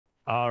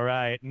All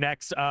right,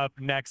 next up,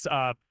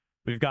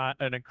 we've got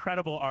an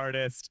incredible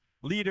artist,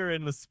 leader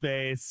in the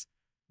space,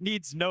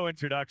 needs no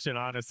introduction,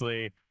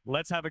 honestly.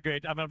 Let's have a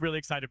great, I'm really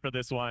excited for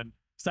this one.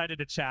 Excited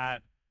to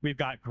chat. We've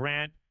got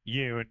Grant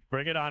Yoon.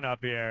 Bring it on up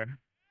here.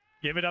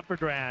 Give it up for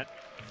Grant.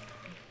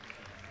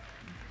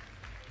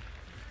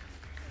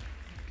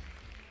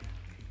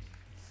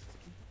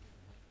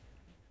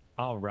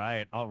 All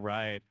right, all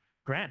right.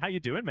 Grant, how you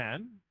doing,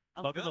 man?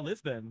 I'm Welcome to good.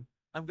 Lisbon.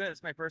 I'm good.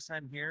 It's my first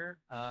time here.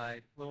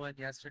 I flew in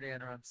yesterday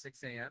at around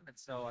 6 a.m. and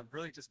so I've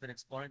really just been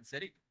exploring the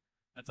city.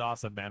 That's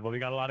awesome, man. Well, we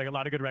got a lot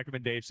of good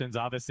recommendations.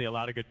 Obviously, a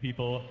lot of good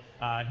people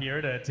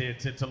here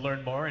to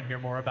learn more and hear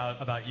more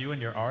about you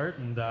and your art.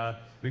 And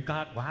we've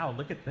got wow,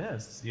 look at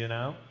this.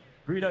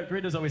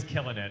 Greta's always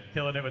killing it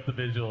with the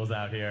visuals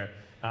out here.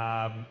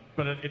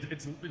 But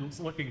it's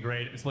looking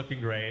great. It's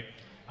looking great.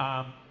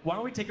 Why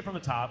don't we take it from the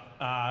top?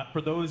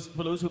 For those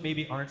who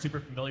maybe aren't super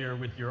familiar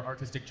with your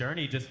artistic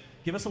journey, just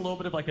give us a little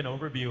bit of like an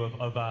overview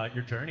of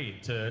your journey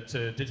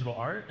to digital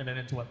art and then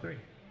into Web3.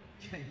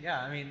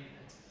 Yeah, I mean,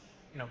 it's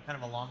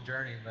kind of a long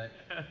journey, but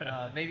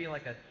maybe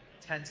like a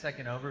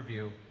 10-second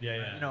overview.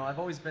 Yeah, yeah. I've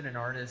always been an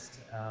artist.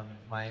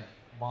 My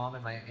mom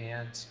and my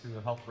aunt, who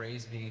helped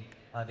raise me,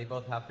 they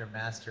both have their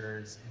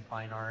masters in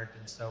fine art,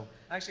 and so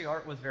actually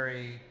art was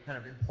very kind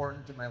of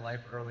important in my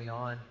life early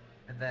on.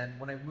 And then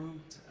when I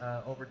moved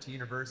over to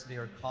university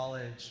or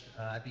college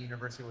at the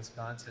University of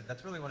Wisconsin,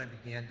 that's really when I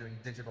began doing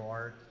digital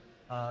art.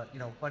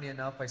 Funny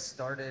enough, I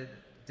started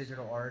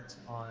digital art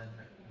on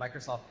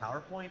Microsoft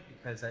PowerPoint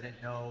because I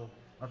didn't know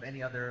of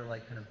any other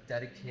like kind of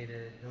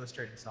dedicated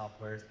illustrating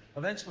softwares.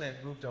 Eventually, I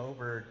moved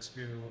over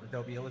to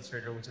Adobe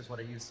Illustrator, which is what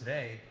I use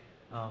today.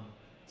 Um,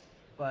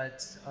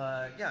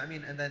 yeah, I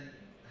mean, and then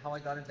how I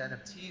got into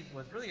NFTs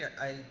was really,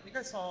 I think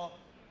I saw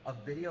a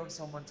video of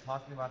someone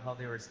talking about how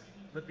they were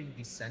flipping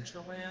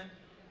Decentraland,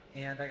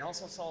 and I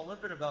also saw a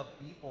little bit about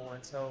Beeple,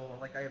 and so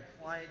like I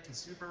applied to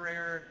Super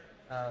Rare,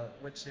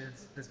 which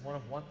is this one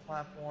of one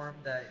platform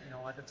that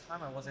at the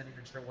time I wasn't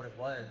even sure what it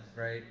was,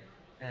 right?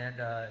 And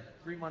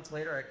 3 months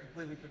later, I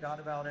completely forgot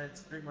about it.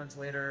 3 months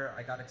later,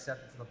 I got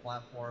accepted to the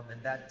platform,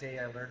 and that day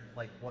I learned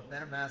like what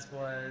MetaMask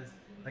was,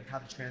 like how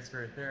to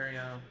transfer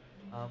Ethereum,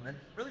 and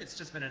really it's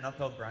just been an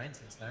uphill grind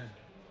since then.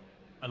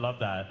 I love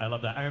that. I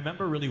love that. I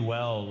remember really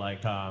well,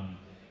 like,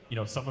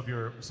 some of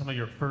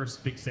your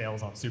first big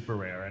sales on Super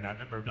Rare, and I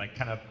remember like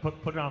kind of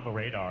put it on the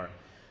radar.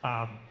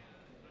 Um,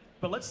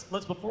 but let's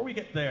before we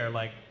get there,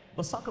 like,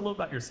 let's talk a little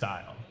about your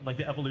style, like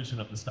the evolution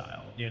of the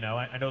style.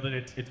 I know that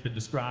it's been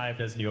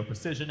described as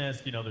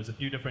neo-precisionist. There's a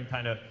few different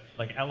kind of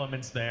like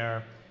elements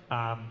there.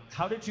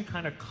 How did you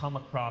kind of come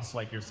across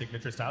like your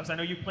signature styles? I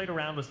know you played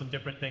around with some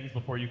different things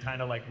before you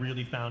kind of like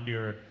really found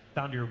your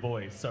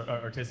voice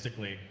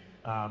artistically.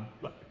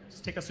 But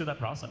just take us through that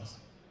process.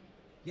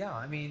 Yeah,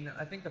 I mean,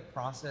 I think the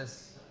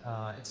process,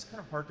 it's kind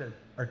of hard to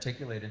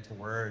articulate into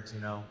words,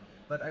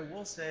 but I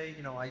will say,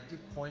 I do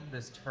coin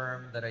this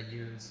term that I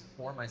use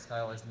for my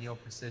style as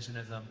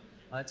neo-precisionism.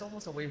 It's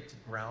almost a way to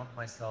ground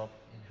myself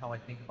in how I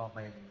think about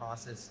my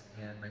process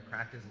and my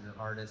practice as an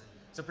artist.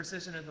 So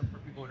precisionism, for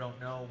people who don't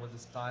know, was a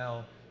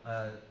style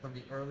from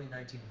the early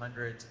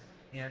 1900s.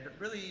 And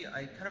really,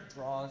 I kind of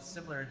draw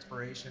similar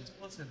inspirations,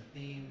 both in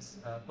themes,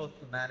 both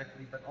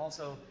thematically, but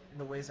also in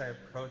the ways I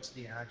approach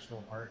the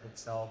actual art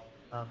itself.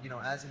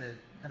 As a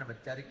kind of a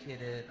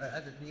dedicated,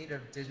 as a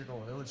native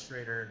digital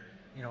illustrator,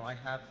 I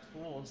have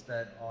tools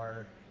that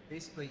are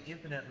basically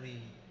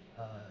infinitely,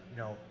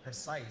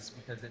 precise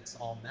because it's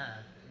all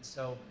math. And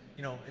so,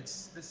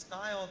 it's the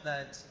style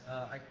that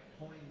I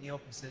coin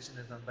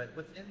neo-precisionism, but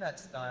within that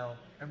style,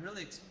 I'm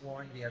really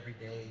exploring the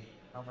everyday.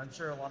 I'm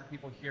sure a lot of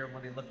people here,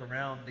 when they look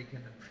around, they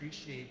can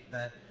appreciate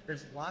that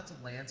there's lots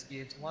of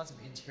landscapes, lots of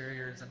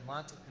interiors, and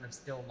lots of kind of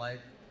still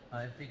life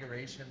and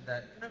figuration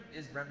that kind of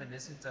is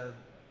reminiscent of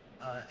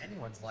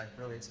anyone's life,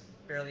 really. It's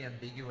fairly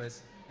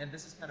ambiguous, and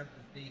this is kind of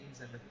the things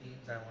and the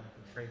themes I want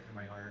to portray through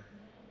my art.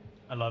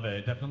 I love it.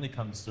 It definitely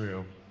comes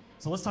through.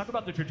 So let's talk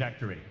about the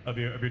trajectory of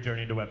your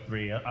journey into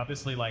Web3.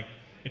 Obviously, like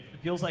it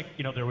feels like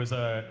there was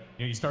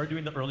you started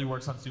doing the early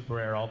works on Super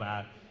Rare, all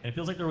that, and it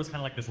feels like there was kind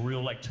of like this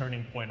real like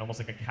turning point, almost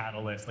like a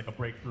catalyst, like a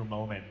breakthrough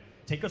moment.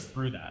 Take us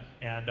through that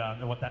and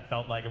what that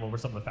felt like, and what were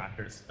some of the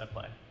factors at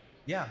play.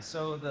 Yeah,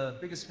 so the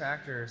biggest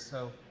factor,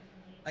 so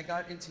I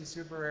got into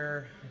Super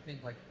Rare, I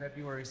think like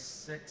February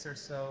 6th or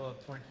so of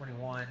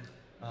 2021.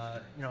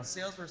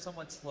 Sales were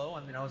somewhat slow.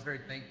 I mean, I was very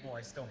thankful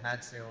I still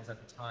had sales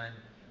at the time.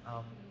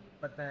 Um,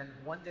 but then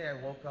one day I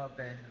woke up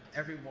and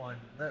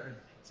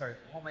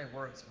all my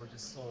works were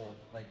just sold,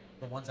 like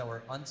the ones that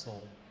were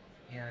unsold.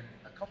 And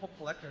a couple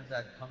collectors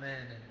had come in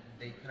and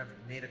they kind of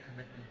made a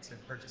commitment to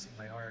purchasing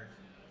my art.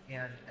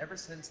 And ever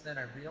since then,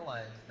 I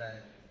realized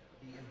that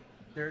the,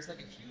 there's like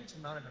a huge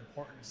amount of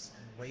importance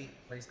and weight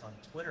placed on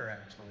Twitter,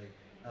 actually.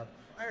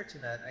 Prior to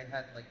that, I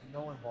had like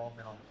no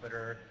involvement on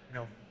Twitter.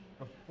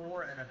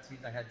 Before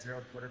NFTs, I had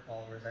zero Twitter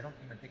followers. I don't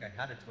even think I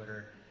had a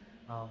Twitter.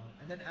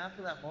 And then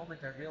after that moment,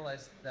 I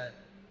realized that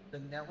the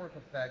network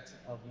effect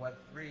of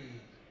Web3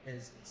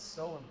 is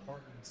so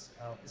important,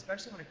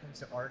 especially when it comes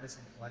to artists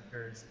and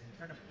collectors and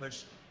trying to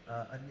push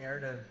a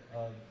narrative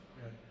of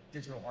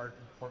digital art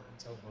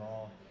importance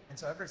overall. And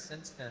so ever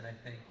since then, I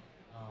think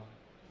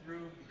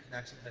through the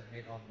connections I've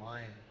made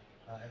online,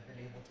 I've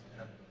been able to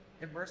kind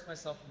of immerse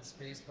myself in the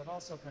space, but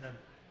also kind of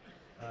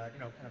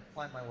kind of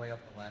climb my way up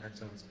the ladder,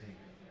 so to speak.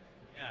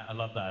 Yeah, I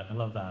love that. I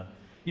love that.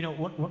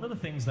 One of the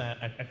things that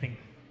I think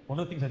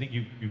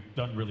you've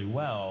done really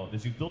well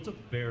is you've built a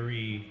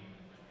very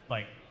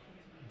like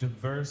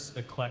diverse,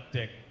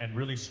 eclectic, and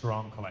really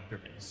strong collector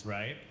base,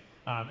 right?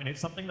 And it's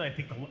something that I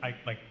think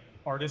like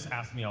artists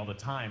ask me all the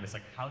time. It's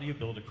like, how do you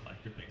build a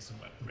collector base in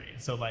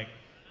Web3? So like,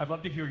 I'd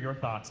love to hear your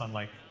thoughts on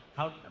like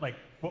how like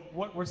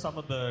what were some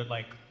of the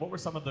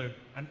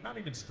and not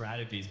even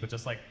strategies, but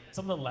just like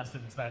some of the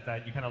lessons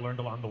that you kind of learned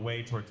along the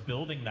way towards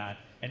building that,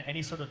 and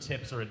any sort of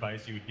tips or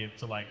advice you would give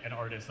to like an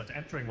artist that's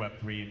entering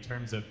Web3 in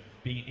terms of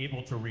being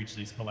able to reach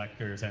these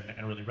collectors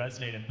and really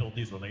resonate and build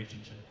these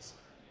relationships.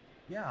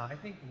 Yeah, I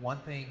think one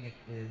thing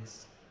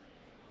is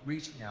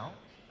reaching out.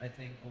 I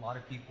think a lot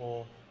of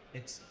people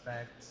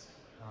expect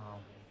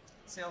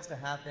sales to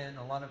happen.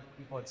 A lot of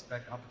people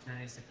expect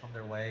opportunities to come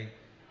their way.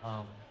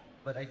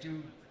 But I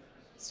do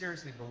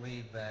seriously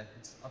believe that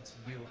it's up to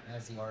you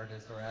as the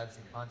artist or as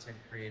the content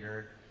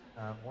creator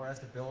or as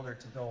the builder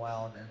to go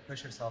out and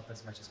push yourself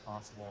as much as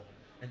possible.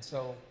 And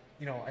so,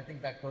 I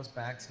think that goes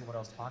back to what I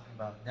was talking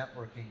about,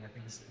 networking. I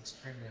think is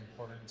extremely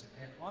important.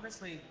 And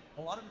honestly,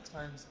 a lot of the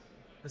times,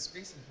 the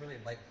space is really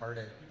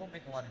lighthearted. People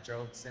make a lot of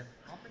jokes, and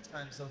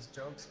oftentimes those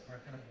jokes are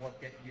kind of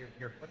what get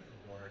your foot in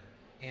the door.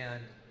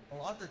 And a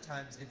lot of the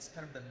times, it's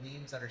kind of the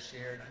memes that are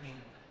shared. I mean,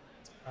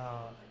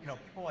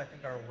 people I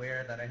think are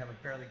aware that I have a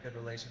fairly good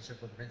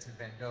relationship with Vincent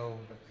van Gogh,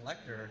 the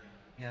collector.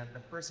 And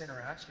the first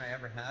interaction I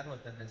ever had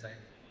with him is I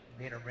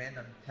made a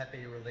random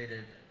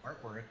Pepe-related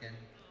artwork, and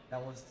that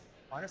was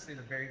honestly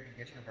the very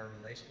beginning of our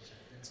relationship.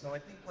 And so I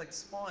think like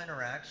small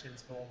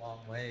interactions go a long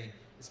way,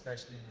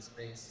 especially in the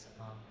space,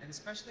 and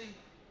especially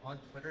on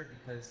Twitter,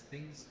 because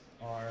things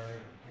are,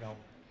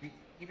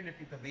 even if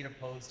you delete a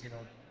post,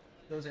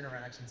 those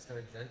interactions still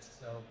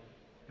exist. So,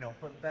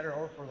 for the better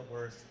or for the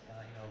worse,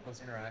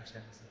 those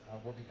interactions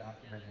will be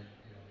documented,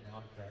 now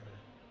and forever.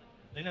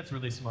 I think that's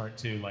really smart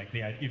too. Like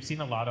you've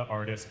seen a lot of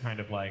artists kind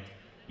of like,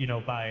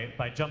 by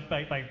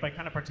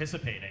kind of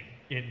participating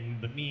in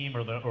the meme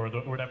or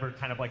whatever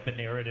kind of like the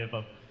narrative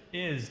of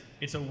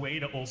it's a way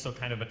to also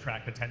kind of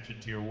attract attention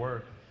to your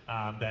work.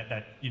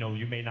 That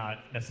you may not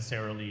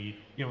necessarily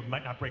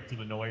might not break through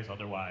the noise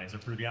otherwise or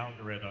through the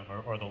algorithm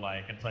or the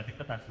like, and so I think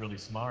that's really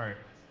smart.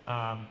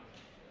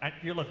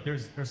 Look,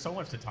 there's so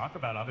much to talk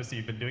about. Obviously,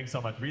 you've been doing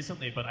so much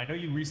recently, but I know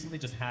you recently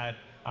just had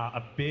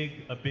a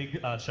big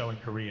show in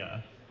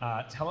Korea.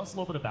 Tell us a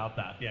little bit about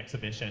that, the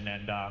exhibition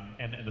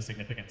and the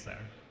significance there.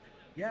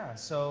 Yeah,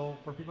 so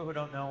for people who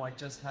don't know, I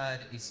just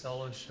had a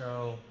solo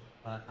show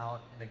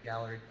out in a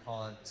gallery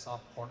called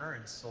Soft Corner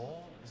in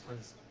Seoul. This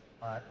was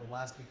the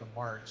last week of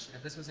March,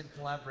 and this was in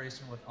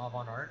collaboration with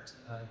Avant Art,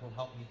 who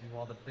helped me do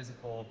all the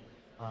physical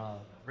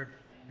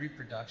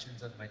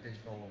reproductions of my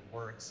digital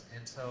works.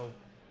 And so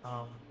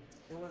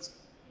it was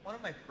one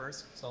of my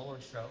first solo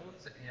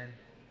shows, and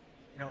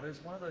it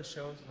was one of those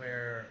shows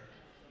where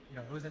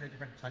it was in a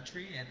different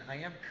country, and I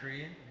am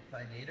Korean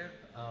by native,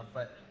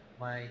 but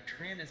my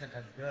Korean isn't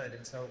as good,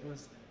 and so it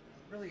was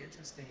a really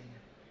interesting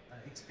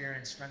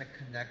experience trying to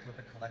connect with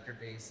a collector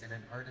base and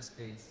an artist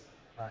base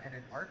and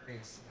an art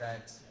base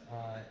that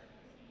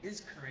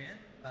is Korean,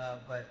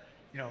 but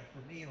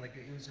for me, like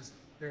it was just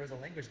there was a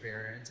language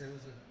barrier, and so it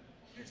was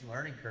a huge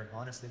learning curve,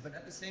 honestly. But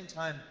at the same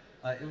time,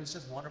 it was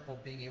just wonderful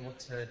being able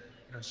to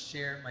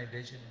share my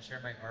vision and share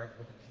my art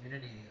with a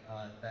community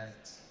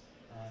that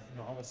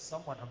I was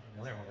somewhat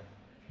unfamiliar with.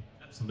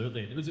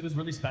 Absolutely, it was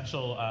really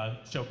special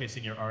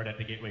showcasing your art at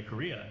the Gateway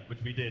Korea, which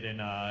we did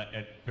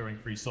during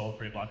Free Seoul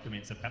Korea Block Tour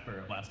in September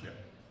of last year.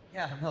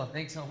 Yeah, no,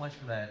 thanks so much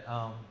for that.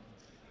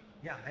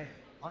 Yeah,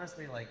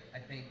 honestly, I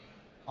think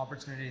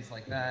opportunities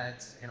like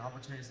that and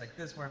opportunities like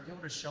this, where I'm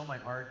able to show my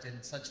art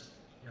in such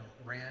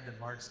grand and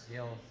large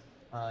scale,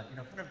 kind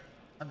of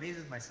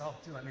amazes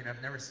myself too. I mean,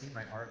 I've never seen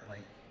my art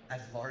as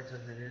large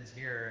as it is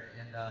here,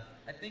 and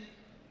I think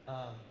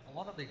a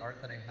lot of the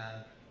art that I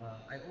have,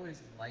 I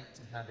always like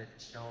to have it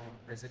shown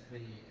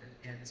physically,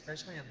 and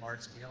especially in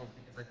large scales,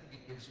 because I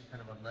think it gives you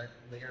kind of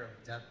a layer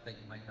of depth that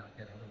you might not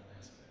get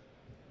otherwise.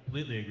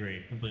 Completely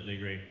agree. Completely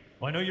agree.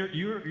 Well, I know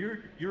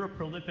you're a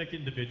prolific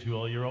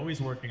individual. You're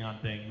always working on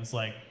things.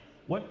 Like,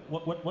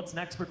 what's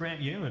next for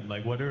Grant Yoon?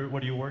 Like, what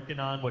are you working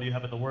on? What do you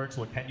have in the works?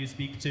 What can you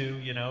speak to?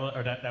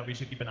 Or that we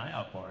should keep an eye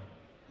out for?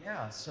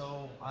 Yeah.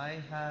 So I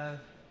have.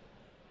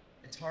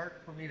 It's hard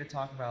for me to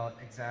talk about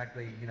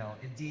exactly,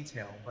 in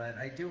detail, but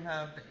I do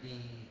have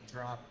a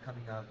drop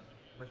coming up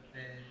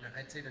within,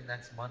 I'd say, the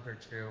next month or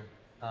two,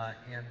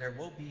 and there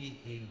will be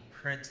a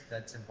print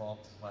that's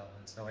involved as well.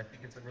 And so I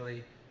think it's a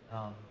really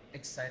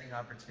exciting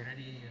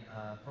opportunity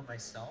for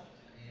myself,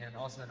 and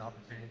also an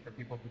opportunity for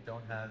people who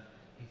don't have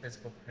a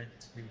physical print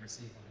to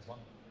receive one as well.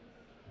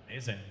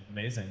 Amazing,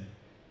 amazing.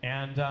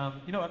 And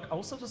I'd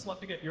also just love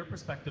to get your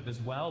perspective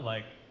as well.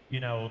 Like,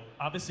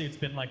 obviously it's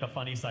been like a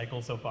funny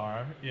cycle so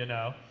far,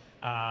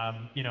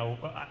 You know,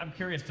 I'm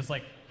curious, just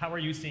like, how are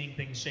you seeing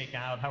things shake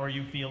out? How are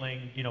you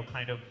feeling, you know,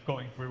 kind of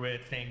going through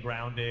it, staying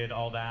grounded,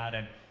 all that,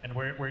 and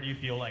where do you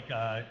feel like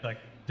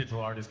digital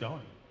art is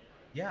going?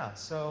 Yeah,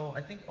 so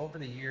I think over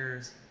the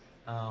years,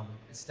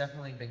 it's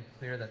definitely been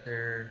clear that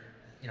there,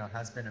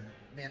 has been a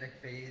manic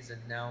phase,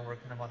 and now we're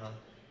kind of on a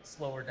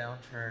slower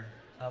downturn.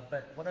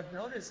 But what I've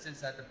noticed is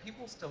that the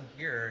people still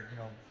here,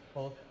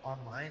 both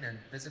online and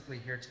physically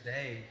here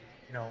today,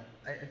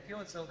 I feel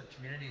as though the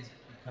community is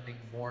becoming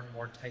more and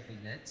more tightly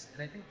knit,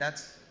 and I think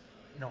that's,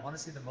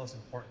 honestly the most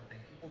important thing.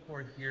 People who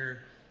are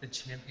here to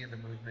champion the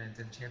movement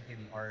and champion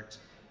the art,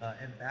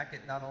 and back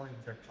it not only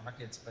with their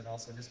pockets, but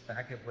also just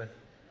back it with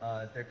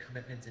their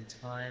commitment in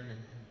time and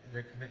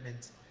their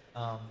commitment,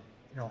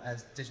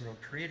 as digital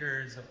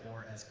creators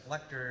or as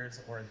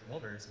collectors or as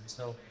builders. And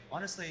so,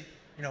 honestly,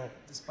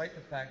 despite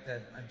the fact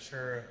that I'm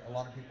sure a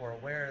lot of people are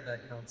aware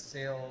that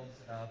sales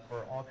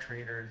for all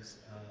creators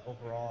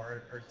overall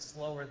are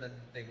slower than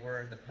they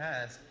were in the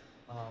past,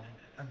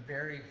 I'm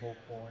very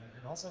hopeful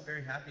and also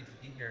very happy to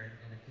be here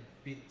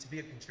and to be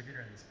a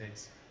contributor in this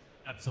space.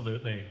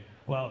 Absolutely.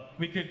 Well,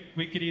 we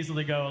could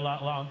easily go a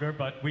lot longer,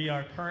 but we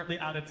are currently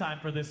out of time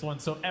for this one.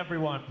 So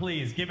everyone,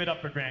 please give it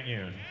up for Grant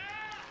Yoon.